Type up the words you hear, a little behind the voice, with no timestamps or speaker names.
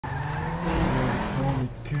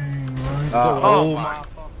Fucking right. Oh my.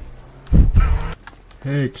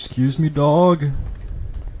 Hey, excuse me, dog.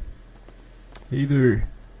 Hey there.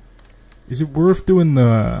 Is it worth doing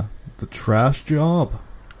the trash job?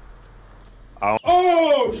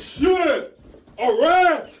 Oh shit! A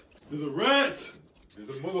rat! There's a rat!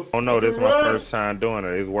 There's a motherfucking Oh no, this is my rat! first time doing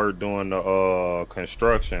it. It's worth doing the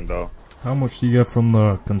construction though. How much do you get from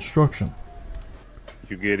the construction?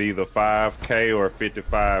 You get either 5K or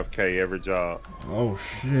 55K every job. Oh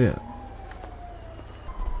shit.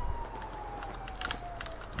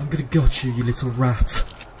 I'm gonna gut you, you little rat.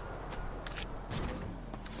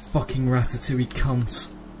 Fucking ratatouille cunt.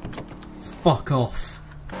 Fuck off.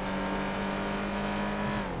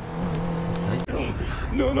 Okay.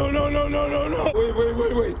 No, no, no, no, no, no, no! Wait, wait,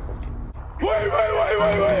 wait, wait! Wait!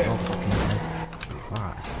 Your fucking head.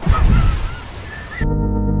 Why?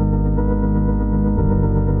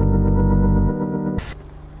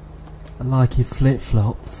 I like your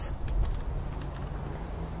flip-flops.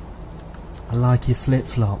 I like your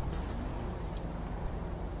flip-flops.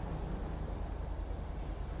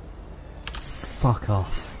 Fuck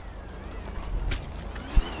off.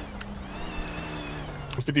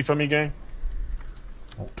 50 for me, gang.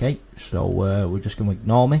 Okay, so we're just gonna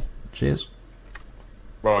ignore me. Cheers.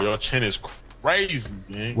 Bro, your chin is crazy,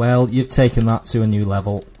 man. Well, you've taken that to a new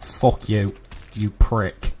level. Fuck you, you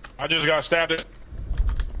prick. I just got stabbed at.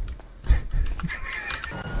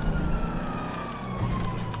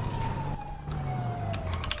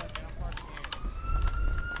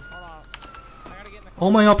 Oh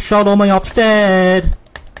my op shot, oh my op's dead!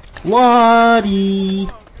 Waddy!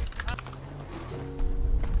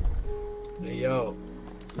 Hey, yo.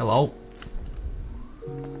 Hello?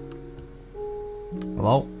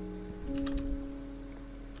 Hello?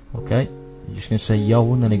 Okay, you're just gonna say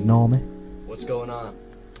yo and then ignore me? What's going on?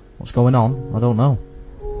 What's going on? I don't know.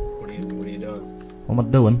 What are you doing? What am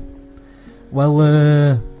I doing? Well,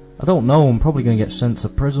 I don't know, I'm probably gonna get sent to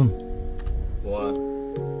prison. What?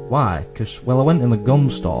 Why? Because, well, I went in the gun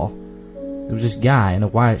store, there was this guy in a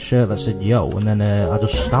white shirt that said yo, and then I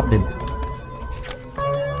just stabbed him.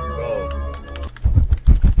 Bro.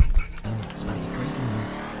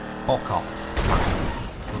 Fuck off.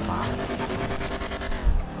 Goodbye.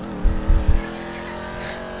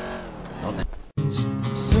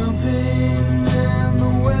 Something in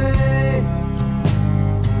the way.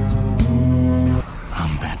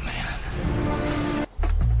 I'm Batman.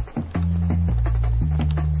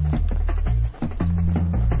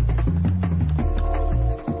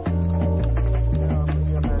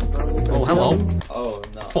 Oh, hello. Oh,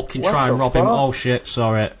 no. Fucking try and rob him. Oh shit,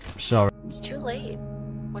 sorry. Sorry. It's too late.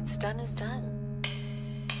 What's done is done.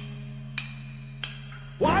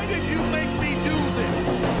 Why did you make me do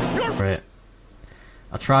this? You're Right.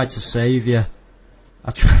 I tried to save you.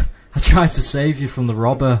 I tried to save you from the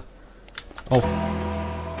robber. Oh.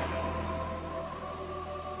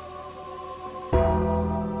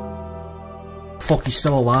 Fuck, he's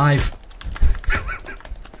still alive.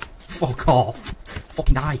 Fuck off.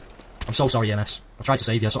 Fucking die. I'm so sorry, MS. I tried to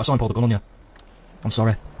save you. I saw him pull the gun on you. I'm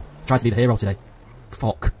sorry. I tried to be the hero today.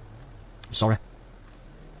 Fuck. I'm sorry.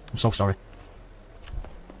 I'm so sorry.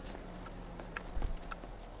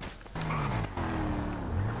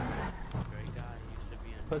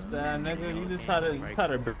 Pussy ass nigga, you just try to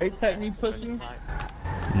break that me, pussy?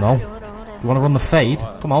 No. You wanna run the fade?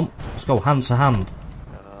 Come on. Let's go hand to hand.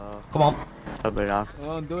 Come on. We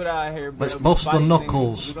don't do it out here, bro. Let's bust the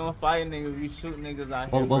knuckles. We don't fight niggas, we shoot niggas out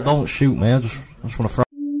here. Well, don't shoot me. I just wanna throw.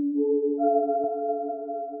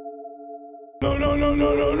 no, no, no,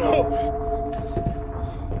 no, no, no!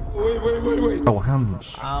 Wait. Oh,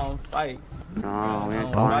 hands. I don't fight. No, we ain't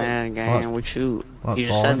Oh, going right. hand game, we shoot. That's You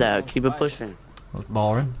just boring. said that, keep it pushing. That's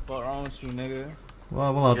boring. Fuck wrong with you, nigga?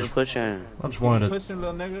 Well, I Keep it just pushing. wanted Pushing,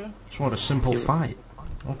 little nigga? a simple fight.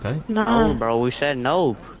 Okay. No, bro, we said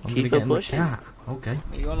no. I'm Keep gonna get it in the pushing. car. Okay.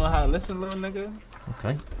 You don't know how to listen, little nigga?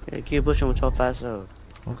 Okay. Yeah, keep pushing with your fast self.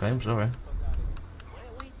 Okay, I'm sorry. I'm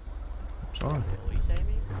sorry.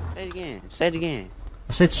 Say it again, say it again.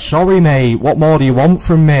 I said sorry, mate. What more do you want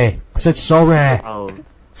from me? I said sorry. Oh.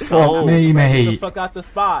 Fuck me, Get the mate. fuck out the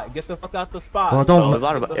spot. Get the fuck out the spot. Well, I don't. Oh,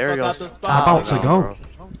 about Get the fuck aerial. out the I'm spot. about to go.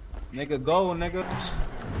 Nigga, go, nigga.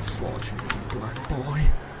 Unfortunate black boy.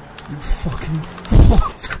 You fucking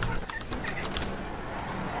thought.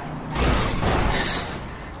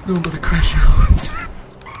 Nobody crash out.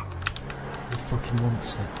 He fucking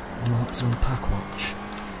wants it. I'm up to unpack watch.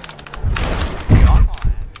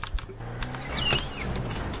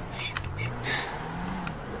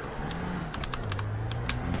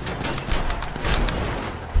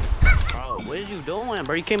 Bro, what are you doing,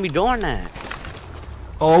 bro? You can't be doing that.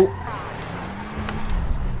 Oh.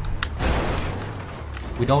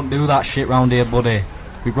 We don't do that shit round here, buddy.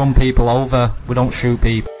 We run people over. We don't shoot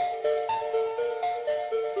people.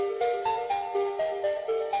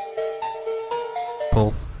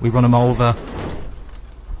 We run them over.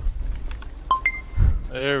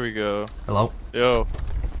 There we go. Hello? Yo.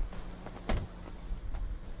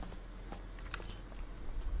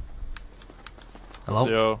 Hello?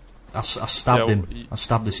 Yo. I stabbed him. I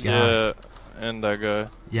stabbed this guy. Yeah, and that guy.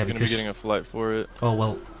 Yeah, You're gonna be getting a flight for it.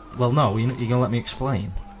 Oh, well, no, you're gonna let me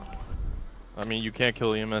explain? I mean, you can't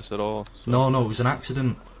kill EMS at all. So. No, it was an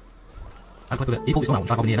accident. I clicked with it. He pulled his gun out and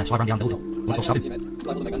tried robbing the EMS, so I ran behind the building. Let's go stab him. Yeah,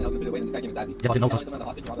 but I didn't notice. So I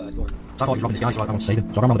thought he was robbing this guy, so I wanted to save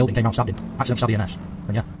him. So I ran around the building, came around, stabbed him. Accidentally stabbed the EMS.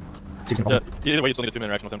 And yeah. Yeah, either way, you still need a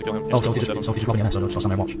 2-minute interaction with him to kill him. Oh, so if he's just robbing the EMS, so I'll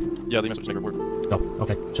stand there and watch. Yeah, the EMS will just make a report. Oh,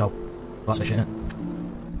 okay, so, well, that's a bit shit, innit?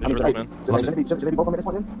 I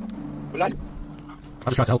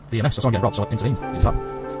just tried to help the EMS, I saw him getting robbed, so I intervened. Is that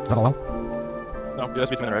allowed? No, yeah, that's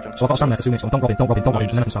between interaction. So if I was standing there for 2 minutes, don't rob him,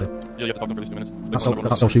 and then I can stab him. Yeah, you have to talk to him for at least 2 minutes.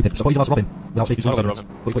 That's so stupid. So what are you allowed to rob him? Without speaking to him for 2 minutes?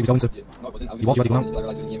 What are you going to? He was ready to go out.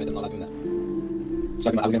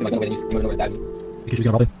 Because you was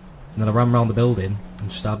going to rob him. And then I ran round the building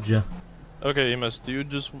and stabbed you. Okay, EMS, do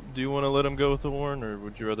you want to let him go with the horn, or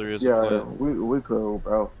would you rather he has a Yeah, flat? we could,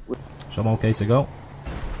 bro. So I'm okay to go?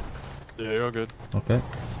 Yeah, you're all good. Okay.